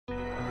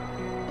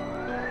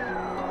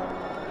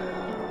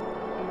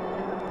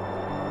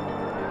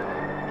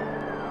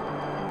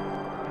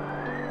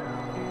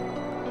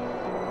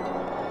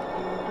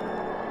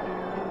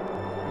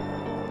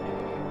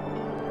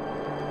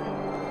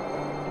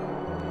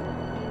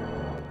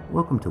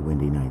Welcome to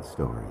Windy Night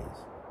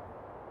Stories.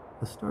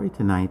 A story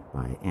tonight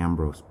by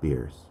Ambrose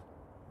Bierce,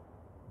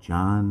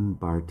 John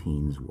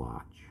Bartine's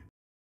Watch.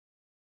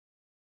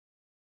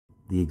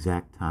 The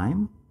exact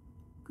time?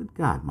 Good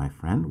God, my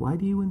friend, why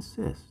do you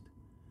insist?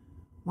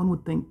 One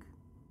would think,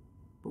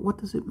 but what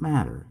does it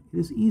matter? It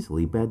is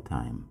easily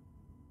bedtime.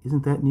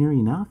 Isn't that near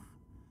enough?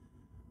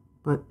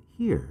 But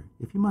here,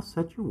 if you must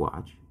set your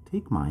watch,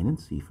 take mine and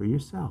see for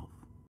yourself.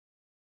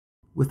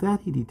 With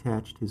that he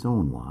detached his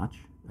own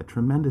watch, a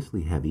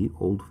tremendously heavy,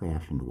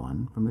 old-fashioned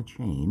one, from the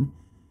chain,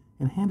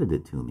 and handed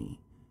it to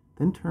me,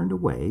 then turned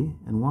away,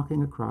 and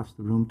walking across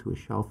the room to a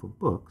shelf of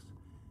books,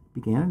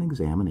 began an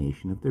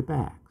examination of their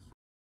backs.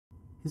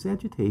 His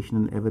agitation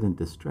and evident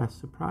distress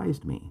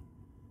surprised me.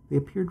 They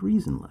appeared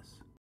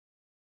reasonless.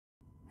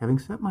 Having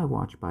set my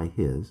watch by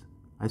his,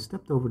 I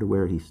stepped over to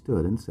where he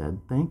stood and said,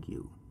 "Thank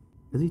you."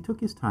 As he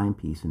took his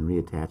timepiece and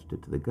reattached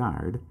it to the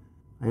guard,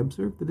 I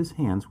observed that his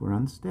hands were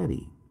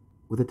unsteady.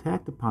 With a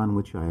tact upon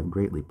which I have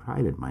greatly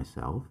prided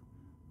myself,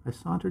 I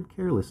sauntered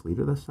carelessly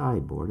to the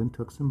sideboard and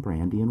took some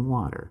brandy and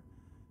water,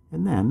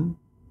 and then,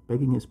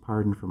 begging his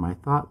pardon for my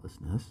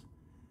thoughtlessness,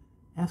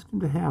 asked him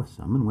to have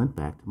some and went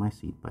back to my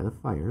seat by the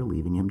fire,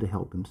 leaving him to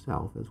help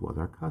himself, as was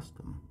our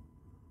custom.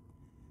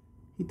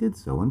 He did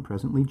so and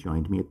presently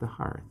joined me at the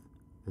hearth,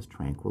 as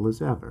tranquil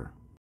as ever.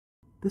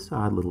 This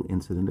odd little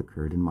incident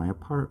occurred in my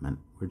apartment,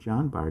 where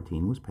John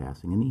Bartine was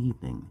passing an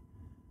evening.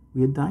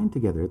 We had dined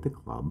together at the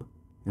club,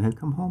 and had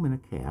come home in a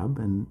cab,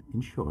 and, in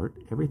short,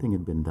 everything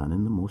had been done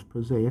in the most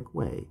prosaic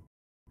way.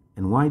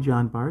 And why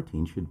John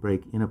Bartine should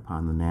break in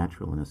upon the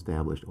natural and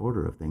established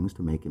order of things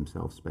to make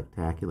himself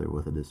spectacular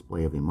with a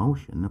display of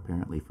emotion,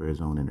 apparently for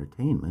his own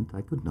entertainment,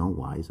 I could no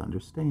wise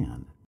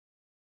understand.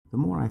 The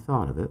more I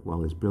thought of it,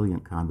 while his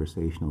brilliant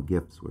conversational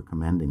gifts were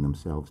commending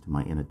themselves to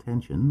my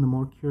inattention, the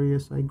more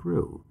curious I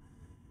grew,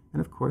 and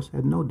of course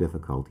had no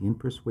difficulty in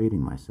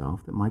persuading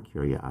myself that my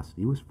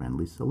curiosity was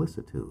friendly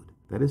solicitude.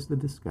 That is the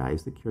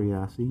disguise that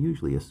curiosity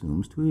usually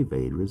assumes to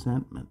evade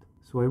resentment.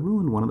 So I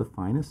ruined one of the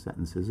finest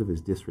sentences of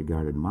his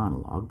disregarded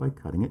monologue by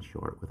cutting it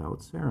short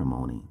without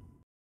ceremony.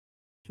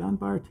 "John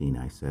Bartine,"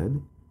 I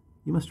said,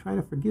 "you must try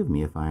to forgive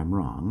me if I am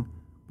wrong,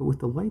 but with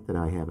the light that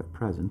I have at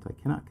present, I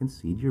cannot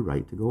concede your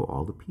right to go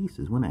all to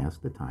pieces when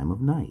asked the time of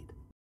night.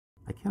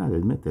 I cannot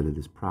admit that it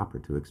is proper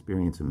to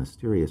experience a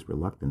mysterious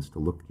reluctance to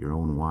look your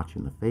own watch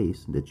in the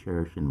face and to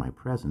cherish in my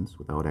presence,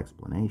 without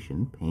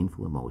explanation,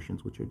 painful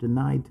emotions which are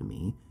denied to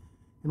me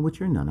and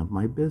which are none of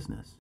my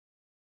business."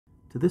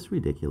 To this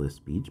ridiculous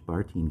speech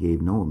Bartine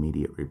gave no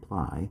immediate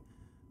reply,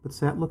 but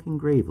sat looking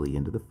gravely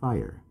into the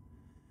fire.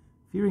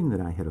 Fearing that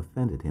I had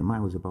offended him,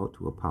 I was about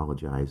to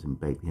apologize and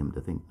beg him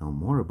to think no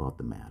more about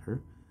the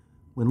matter,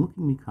 when,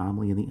 looking me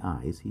calmly in the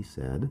eyes, he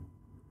said,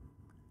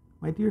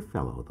 "My dear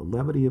fellow, the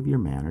levity of your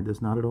manner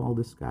does not at all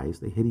disguise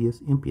the hideous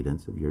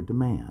impudence of your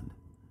demand.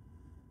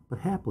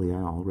 But happily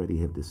I already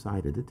have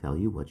decided to tell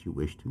you what you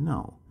wish to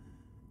know,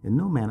 and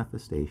no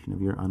manifestation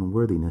of your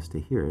unworthiness to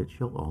hear it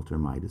shall alter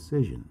my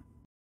decision.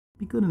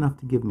 Be good enough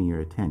to give me your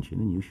attention,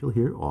 and you shall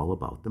hear all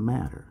about the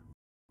matter.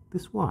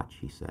 This watch,"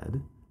 he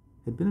said,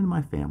 "had been in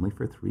my family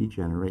for 3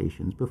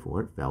 generations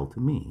before it fell to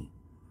me.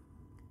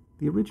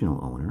 The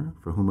original owner,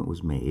 for whom it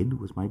was made,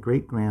 was my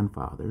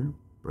great-grandfather,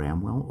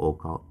 Bramwell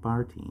Occult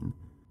Bartine,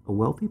 a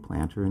wealthy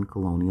planter in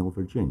colonial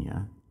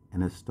Virginia,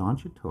 and as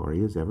staunch a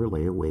Tory as ever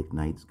lay awake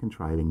nights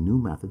contriving new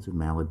methods of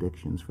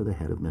maledictions for the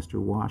head of Mr.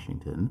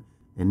 Washington,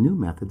 and new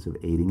methods of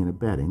aiding and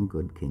abetting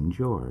good King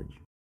George.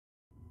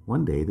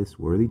 One day this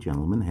worthy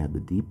gentleman had the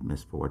deep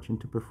misfortune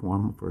to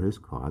perform for his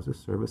cause a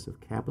service of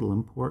capital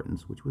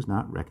importance which was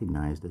not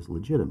recognized as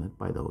legitimate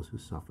by those who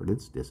suffered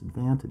its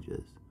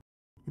disadvantages.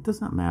 It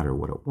does not matter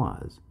what it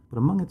was, but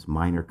among its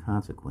minor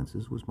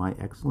consequences was my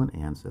excellent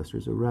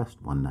ancestor's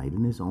arrest one night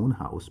in his own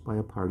house by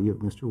a party of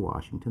Mr.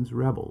 Washington's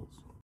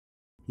rebels.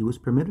 He was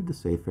permitted to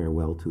say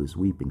farewell to his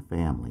weeping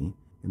family,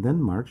 and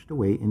then marched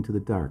away into the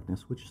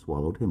darkness which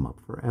swallowed him up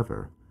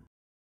forever.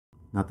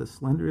 Not the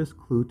slenderest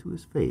clue to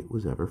his fate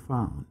was ever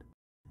found.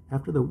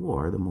 After the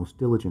war, the most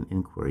diligent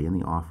inquiry and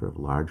the offer of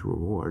large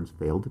rewards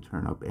failed to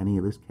turn up any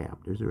of his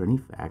captors or any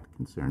fact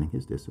concerning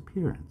his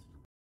disappearance.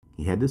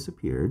 He had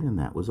disappeared, and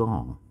that was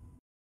all."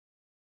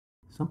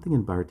 Something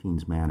in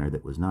Bartine's manner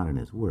that was not in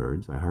his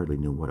words, I hardly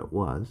knew what it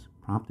was,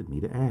 prompted me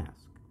to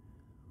ask,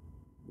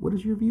 "What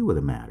is your view of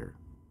the matter,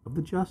 of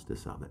the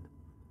justice of it?"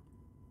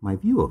 "My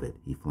view of it,"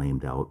 he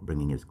flamed out,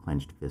 bringing his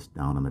clenched fist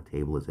down on the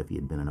table as if he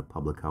had been in a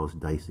public-house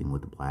dicing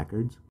with the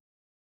placards,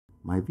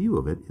 "my view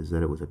of it is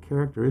that it was a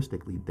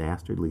characteristically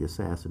dastardly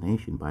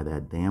assassination by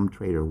that damned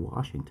traitor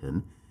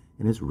Washington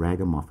and his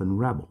ragamuffin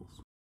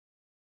rebels."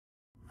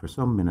 For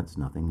some minutes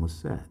nothing was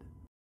said.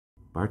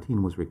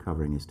 Bartine was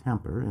recovering his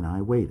temper, and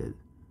I waited.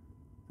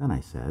 Then I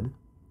said,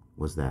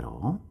 "Was that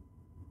all?"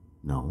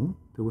 "No,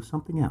 there was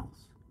something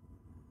else.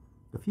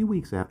 A few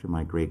weeks after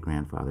my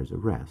great-grandfather's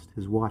arrest,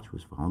 his watch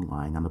was found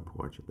lying on the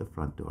porch at the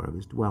front door of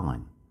his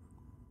dwelling.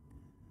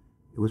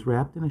 It was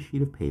wrapped in a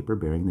sheet of paper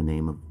bearing the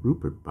name of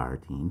Rupert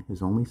Bartine,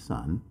 his only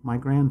son, my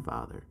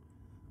grandfather.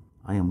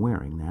 I am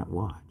wearing that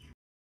watch."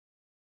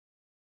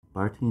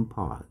 Bartine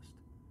paused.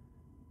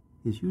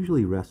 His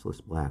usually restless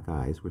black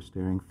eyes were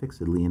staring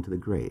fixedly into the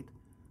grate,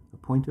 a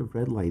point of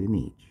red light in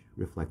each,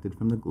 reflected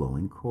from the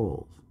glowing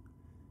coals.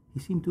 He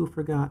seemed to have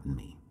forgotten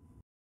me.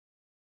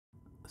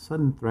 A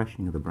sudden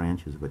threshing of the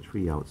branches of a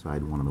tree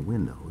outside one of the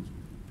windows,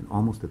 and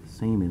almost at the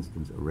same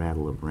instant a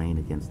rattle of rain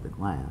against the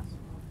glass,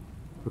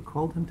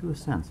 recalled him to a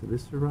sense of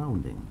his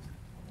surroundings.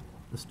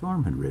 A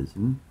storm had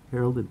risen,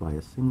 heralded by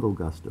a single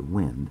gust of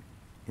wind,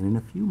 and in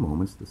a few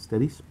moments the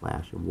steady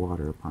splash of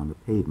water upon the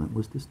pavement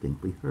was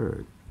distinctly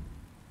heard.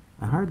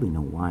 I hardly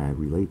know why I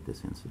relate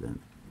this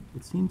incident.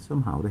 It seemed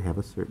somehow to have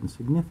a certain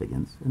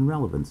significance and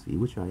relevancy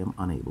which I am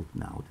unable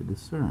now to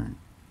discern.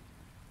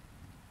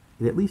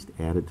 It at least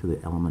added to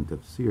the element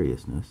of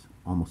seriousness,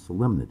 almost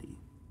solemnity.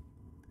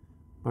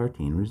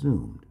 Bartine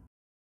resumed.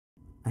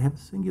 I have a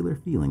singular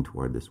feeling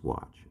toward this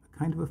watch, a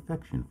kind of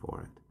affection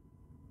for it.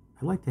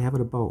 I like to have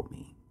it about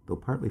me, though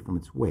partly from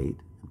its weight,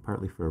 and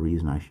partly for a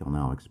reason I shall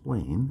now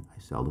explain, I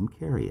seldom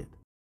carry it.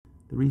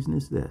 The reason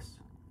is this.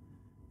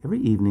 Every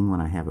evening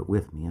when I have it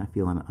with me, I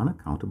feel an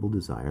unaccountable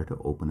desire to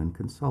open and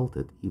consult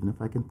it, even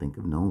if I can think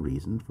of no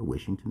reason for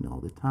wishing to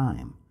know the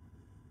time.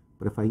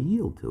 But if I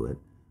yield to it,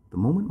 the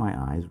moment my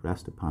eyes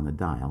rest upon the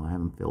dial, I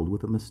am filled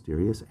with a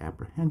mysterious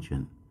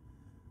apprehension,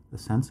 a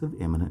sense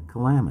of imminent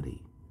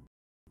calamity.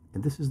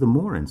 And this is the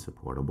more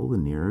insupportable the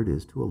nearer it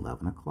is to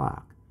 11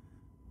 o'clock.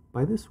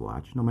 By this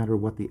watch, no matter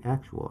what the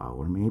actual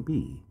hour may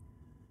be.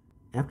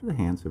 After the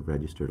hands have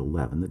registered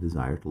 11, the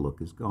desire to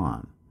look is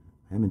gone.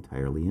 I am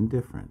entirely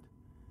indifferent.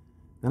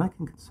 Then I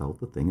can consult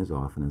the thing as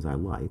often as I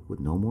like,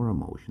 with no more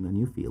emotion than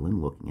you feel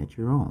in looking at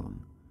your own.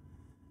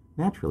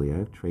 Naturally, I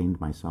have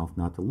trained myself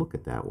not to look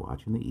at that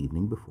watch in the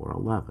evening before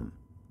 11.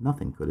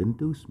 Nothing could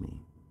induce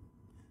me.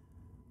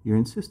 Your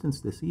insistence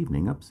this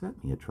evening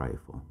upset me a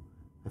trifle.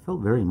 I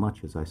felt very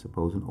much as I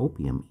suppose an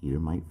opium eater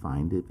might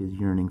find if his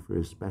yearning for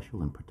his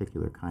special and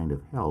particular kind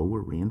of hell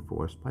were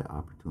reinforced by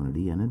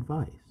opportunity and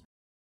advice.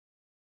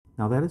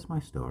 Now that is my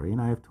story,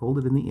 and I have told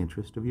it in the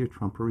interest of your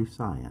trumpery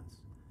science.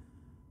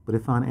 But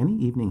if on any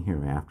evening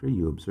hereafter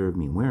you observe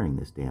me wearing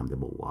this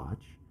damnable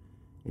watch,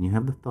 and you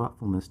have the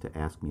thoughtfulness to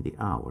ask me the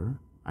hour,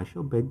 I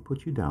shall beg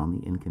put you down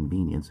the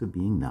inconvenience of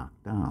being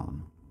knocked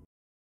down.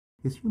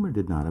 His humor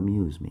did not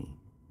amuse me.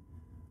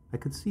 I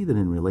could see that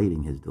in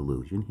relating his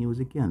delusion he was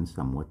again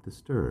somewhat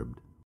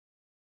disturbed.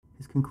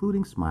 His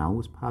concluding smile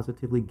was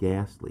positively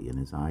ghastly, and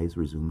his eyes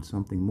resumed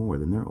something more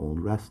than their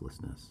old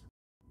restlessness.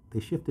 They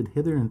shifted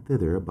hither and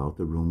thither about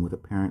the room with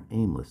apparent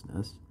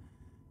aimlessness,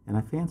 and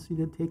I fancied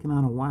had taken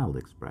on a wild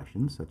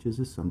expression, such as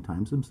is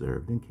sometimes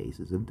observed in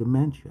cases of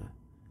dementia.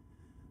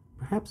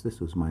 Perhaps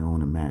this was my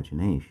own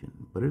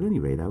imagination, but at any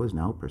rate I was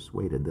now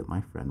persuaded that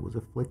my friend was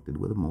afflicted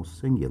with a most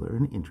singular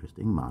and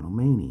interesting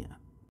monomania.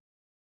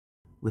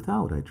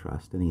 Without, I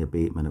trust, any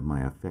abatement of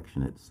my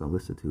affectionate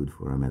solicitude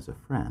for him as a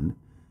friend,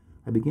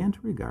 I began to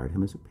regard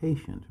him as a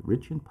patient,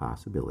 rich in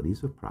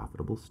possibilities of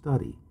profitable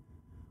study.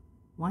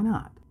 Why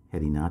not?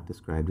 Had he not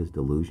described his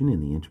delusion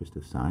in the interest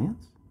of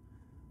science?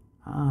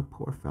 Ah,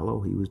 poor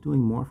fellow, he was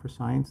doing more for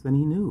science than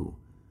he knew.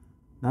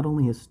 Not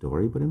only his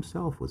story, but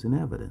himself was in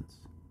evidence.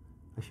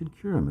 I should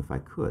cure him if I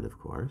could, of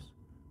course,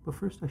 but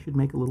first I should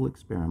make a little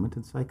experiment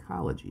in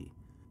psychology.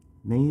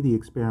 Nay, the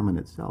experiment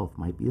itself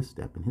might be a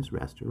step in his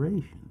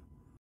restoration.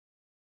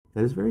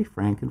 That is very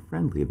frank and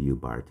friendly of you,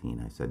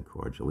 Bartine, I said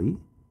cordially,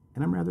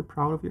 and I'm rather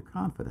proud of your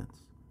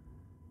confidence.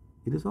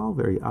 It is all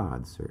very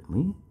odd,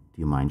 certainly. Do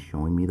you mind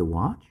showing me the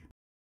watch?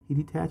 He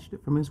detached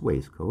it from his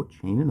waistcoat,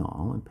 chain and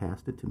all, and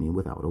passed it to me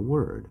without a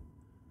word.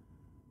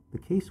 The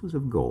case was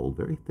of gold,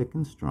 very thick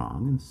and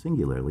strong, and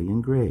singularly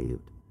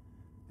engraved.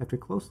 After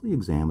closely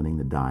examining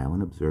the dial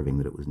and observing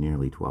that it was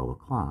nearly 12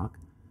 o'clock,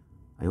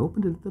 I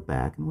opened it at the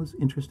back and was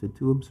interested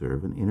to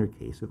observe an inner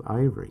case of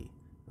ivory,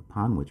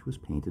 upon which was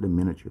painted a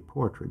miniature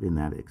portrait in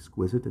that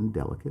exquisite and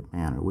delicate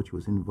manner which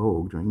was in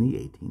vogue during the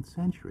 18th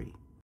century.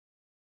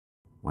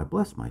 "Why,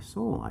 bless my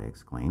soul," I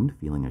exclaimed,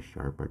 feeling a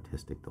sharp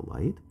artistic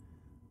delight.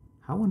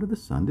 "How under the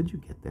sun did you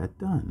get that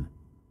done?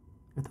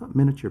 I thought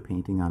miniature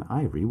painting on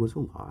ivory was a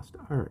lost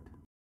art."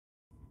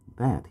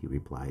 "That," he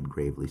replied,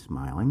 gravely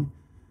smiling,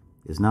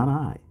 "is not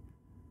I.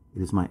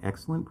 It is my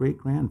excellent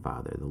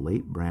great-grandfather, the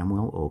late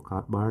Bramwell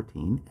Olcott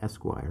Bartine,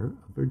 Esquire,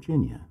 of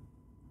Virginia.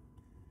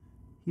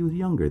 He was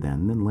younger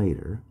then than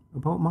later,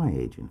 about my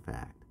age, in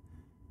fact.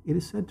 It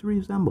is said to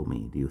resemble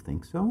me. Do you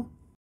think so?"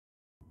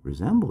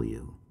 "Resemble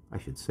you? I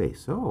should say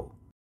so.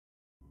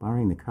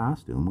 Barring the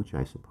costume, which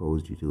I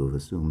supposed you to have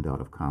assumed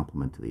out of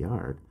compliment to the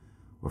art,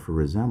 or for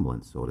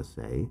resemblance, so to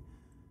say,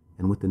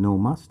 and with the no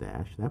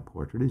mustache, that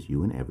portrait is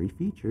you in every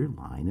feature,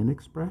 line, and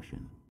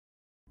expression."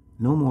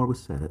 No more was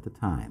said at the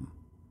time.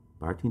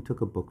 Bartine took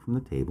a book from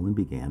the table and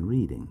began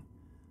reading.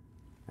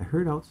 I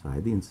heard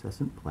outside the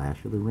incessant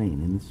plash of the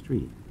rain in the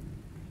street.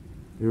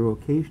 There were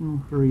occasional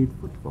hurried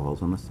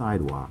footfalls on the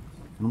sidewalks,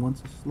 and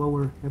once a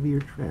slower, heavier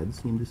tread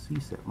seemed to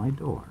cease at my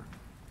door.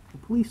 A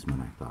policeman,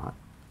 I thought,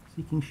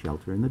 seeking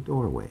shelter in the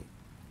doorway.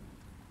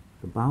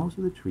 The boughs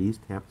of the trees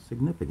tapped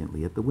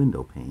significantly at the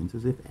window panes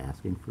as if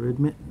asking for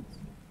admittance.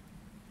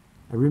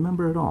 I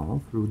remember it all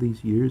through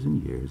these years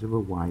and years of a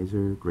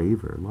wiser,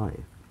 graver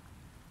life.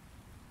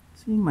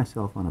 Seeing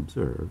myself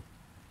unobserved,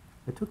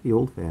 I took the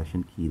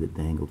old-fashioned key that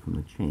dangled from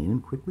the chain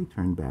and quickly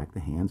turned back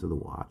the hands of the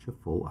watch a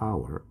full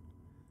hour.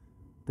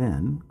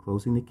 Then,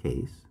 closing the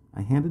case,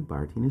 I handed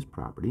Bartine his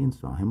property and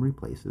saw him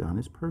replace it on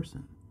his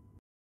person.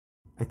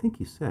 "I think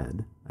you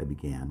said," I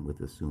began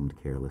with assumed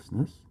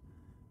carelessness,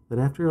 "that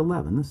after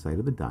 11 the sight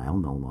of the dial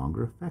no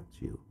longer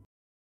affects you.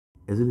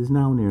 As it is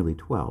now nearly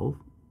 12,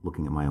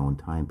 looking at my own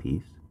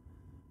timepiece,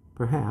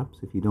 perhaps,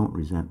 if you don't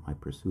resent my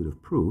pursuit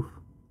of proof,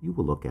 you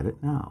will look at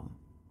it now."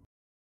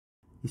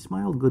 He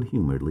smiled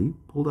good-humoredly,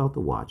 pulled out the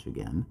watch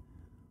again,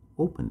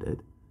 opened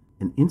it,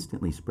 and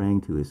instantly sprang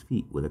to his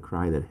feet with a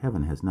cry that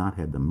heaven has not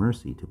had the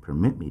mercy to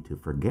permit me to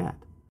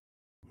forget.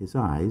 His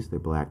eyes, their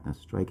blackness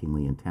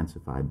strikingly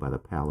intensified by the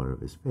pallor of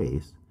his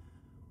face,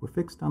 were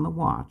fixed on the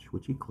watch,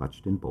 which he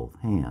clutched in both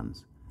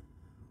hands.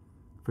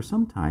 For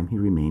some time he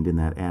remained in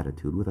that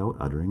attitude without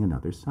uttering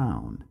another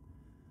sound.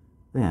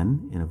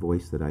 Then, in a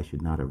voice that I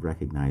should not have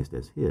recognized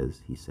as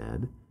his, he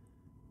said,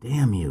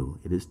 "Damn you,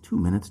 it is 2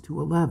 minutes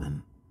to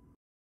 11.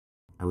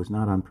 I was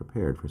not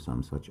unprepared for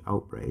some such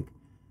outbreak,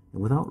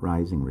 and without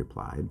rising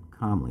replied,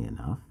 calmly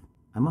enough,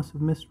 "I must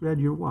have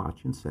misread your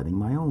watch in setting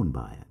my own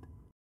by it."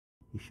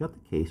 He shut the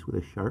case with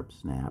a sharp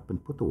snap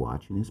and put the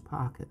watch in his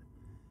pocket.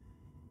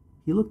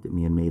 He looked at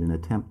me and made an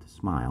attempt to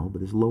smile, but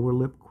his lower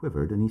lip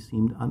quivered and he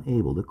seemed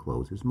unable to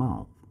close his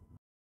mouth.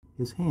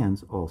 His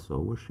hands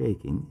also were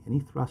shaking, and he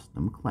thrust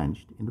them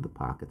clenched into the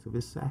pockets of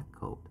his sack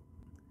coat.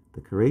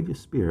 The courageous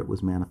spirit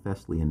was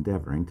manifestly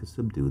endeavoring to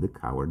subdue the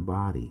coward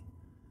body.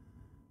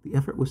 The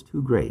effort was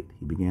too great.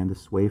 He began to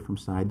sway from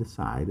side to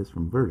side as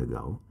from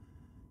vertigo,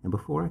 and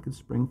before I could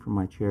spring from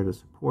my chair to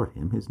support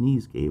him, his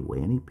knees gave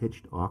way and he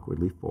pitched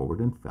awkwardly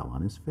forward and fell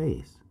on his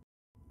face.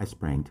 I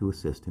sprang to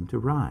assist him to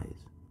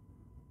rise.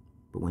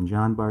 But when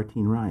John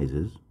Bartine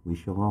rises, we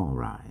shall all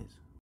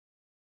rise.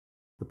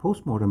 The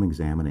post-mortem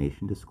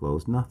examination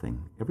disclosed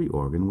nothing. Every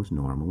organ was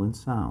normal and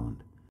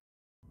sound.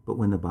 But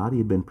when the body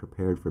had been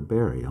prepared for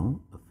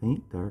burial, a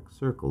faint dark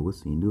circle was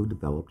seen to have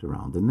developed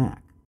around the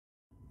neck.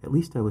 At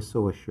least I was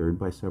so assured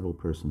by several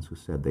persons who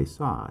said they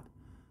saw it,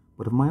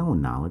 but of my own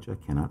knowledge I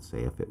cannot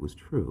say if it was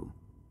true.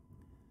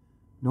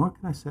 Nor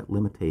can I set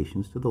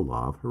limitations to the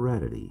law of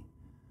heredity.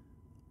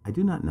 I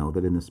do not know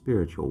that in the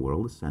spiritual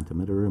world a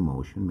sentiment or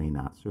emotion may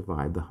not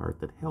survive the heart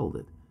that held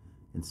it,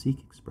 and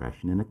seek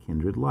expression in a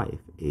kindred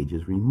life,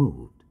 ages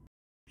removed.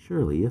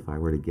 Surely, if I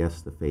were to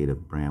guess the fate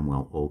of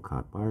Bramwell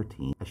Olcott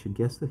Bartine, I should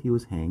guess that he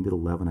was hanged at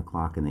 11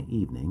 o'clock in the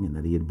evening, and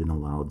that he had been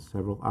allowed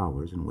several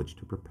hours in which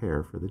to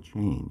prepare for the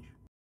change.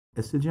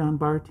 As to John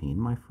Bartine,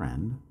 my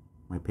friend,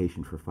 my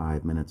patient for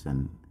 5 minutes,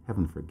 and,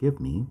 heaven forgive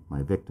me,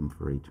 my victim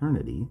for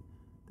eternity,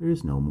 there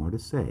is no more to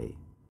say.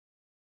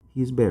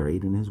 He is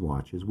buried, and his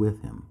watch is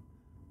with him.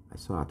 I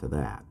saw to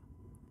that.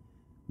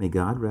 May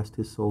God rest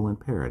his soul in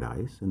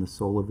paradise, and the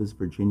soul of his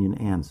Virginian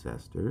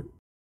ancestor,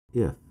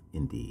 if,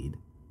 indeed,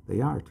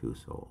 they are two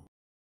souls.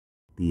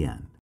 The end.